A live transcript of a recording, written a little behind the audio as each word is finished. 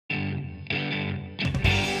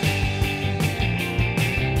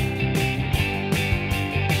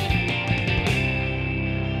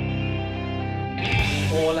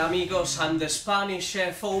Hola amigos, I'm the Spanish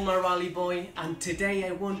chef Omar Allibhoy, and today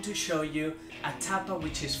I want to show you a tapa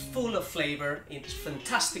which is full of flavor. It's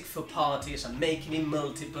fantastic for parties and making in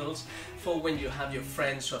multiples for when you have your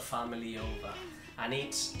friends or family over. And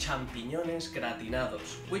it's Champiñones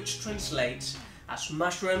Gratinados, which translates as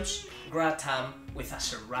mushrooms gratin with a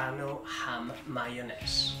serrano ham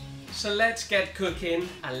mayonnaise. So let's get cooking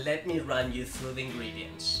and let me run you through the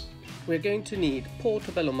ingredients. We're going to need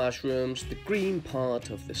portobello mushrooms, the green part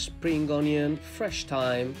of the spring onion, fresh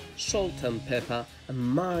thyme, salt and pepper, a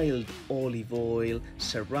mild olive oil,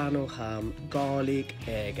 serrano ham, garlic,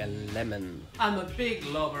 egg and lemon. I'm a big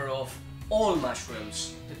lover of all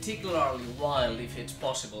mushrooms, particularly wild if it's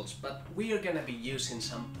possible, but we are going to be using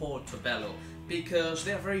some portobello because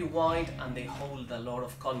they're very wide and they hold a lot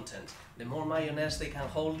of content. The more mayonnaise they can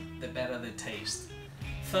hold, the better the taste.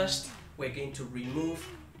 First, we're going to remove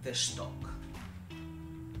the stalk.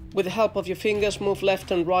 With the help of your fingers, move left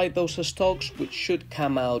and right those stalks, which should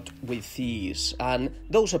come out with ease. And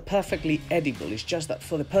those are perfectly edible, it's just that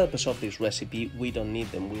for the purpose of this recipe we don't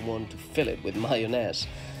need them, we want to fill it with mayonnaise.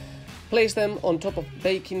 Place them on top of a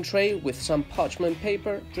baking tray with some parchment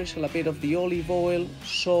paper, drizzle a bit of the olive oil,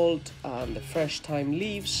 salt and the fresh thyme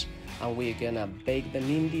leaves, and we're gonna bake them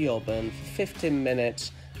in the oven for 15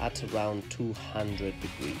 minutes at around 200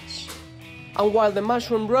 degrees. And while the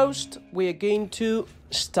mushroom roast, we are going to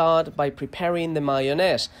start by preparing the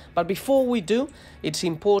mayonnaise. But before we do, it's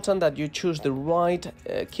important that you choose the right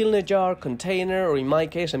Kilner jar, container, or in my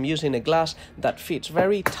case I'm using a glass that fits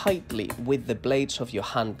very tightly with the blades of your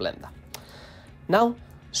hand blender. Now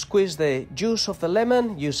squeeze the juice of the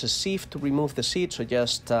lemon, use a sieve to remove the seeds, so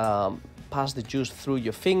just pass the juice through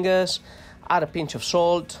your fingers, add a pinch of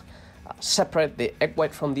salt, separate the egg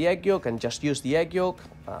white from the egg yolk and just use the egg yolk,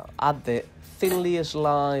 add the thinly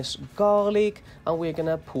sliced garlic, and we're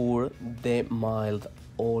gonna pour the mild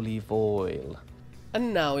olive oil.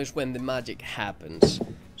 And now is when the magic happens.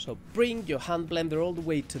 So bring your hand blender all the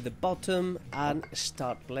way to the bottom and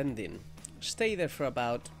start blending. Stay there for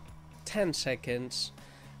about 10 seconds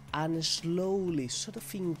and slowly sort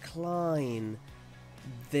of incline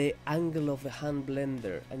the angle of the hand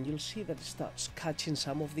blender, and you'll see that it starts catching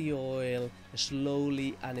some of the oil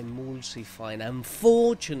slowly and emulsifying.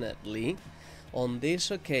 Unfortunately, on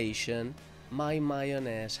this occasion my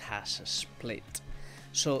mayonnaise has a split,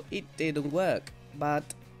 so it didn't work, but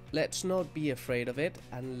let's not be afraid of it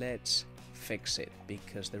and let's fix it,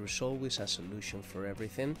 because there is always a solution for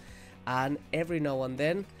everything, and every now and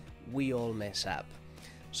then we all mess up.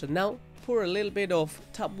 So now pour a little bit of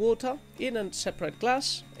tap water in a separate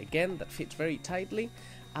glass, again that fits very tightly,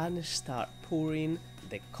 and start pouring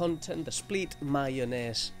the content, the split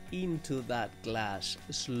mayonnaise, into that glass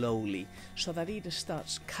slowly, so that it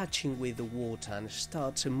starts catching with the water and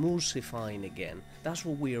starts emulsifying again. That's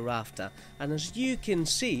what we're after. And as you can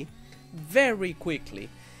see, very quickly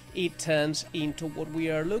it turns into what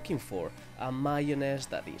we are looking for, a mayonnaise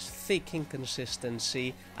that is thick in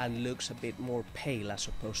consistency and looks a bit more pale as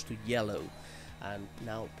opposed to yellow. And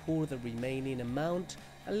now pour the remaining amount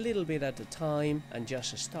a little bit at a time and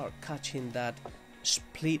just start catching that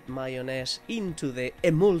split mayonnaise into the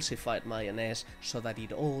emulsified mayonnaise, so that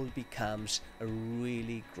it all becomes a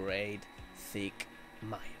really great thick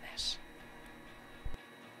mayonnaise.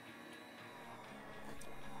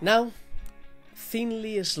 Now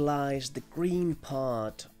thinly slice the green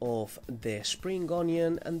part of the spring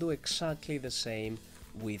onion and do exactly the same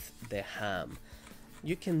with the ham.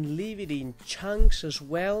 You can leave it in chunks as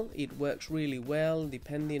well, it works really well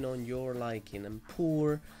depending on your liking, and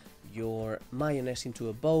pour your mayonnaise into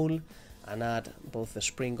a bowl and add both the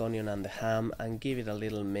spring onion and the ham and give it a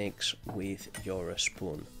little mix with your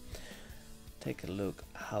spoon. Take a look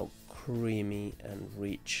how creamy and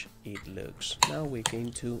rich it looks. Now we're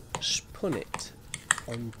going to spoon it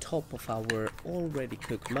on top of our already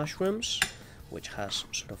cooked mushrooms, which has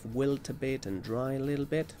sort of wilt a bit and dry a little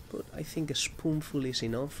bit, but I think a spoonful is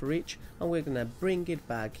enough for each, and we're gonna bring it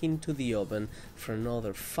back into the oven for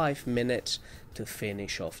another 5 minutes to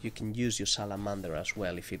finish off. You can use your salamander as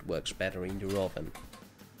well if it works better in your oven.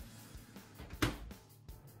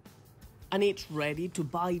 And it's ready to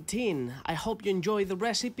bite in. I hope you enjoy the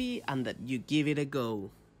recipe and that you give it a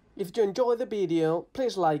go. If you enjoy the video,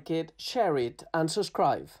 please like it, share it and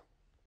subscribe.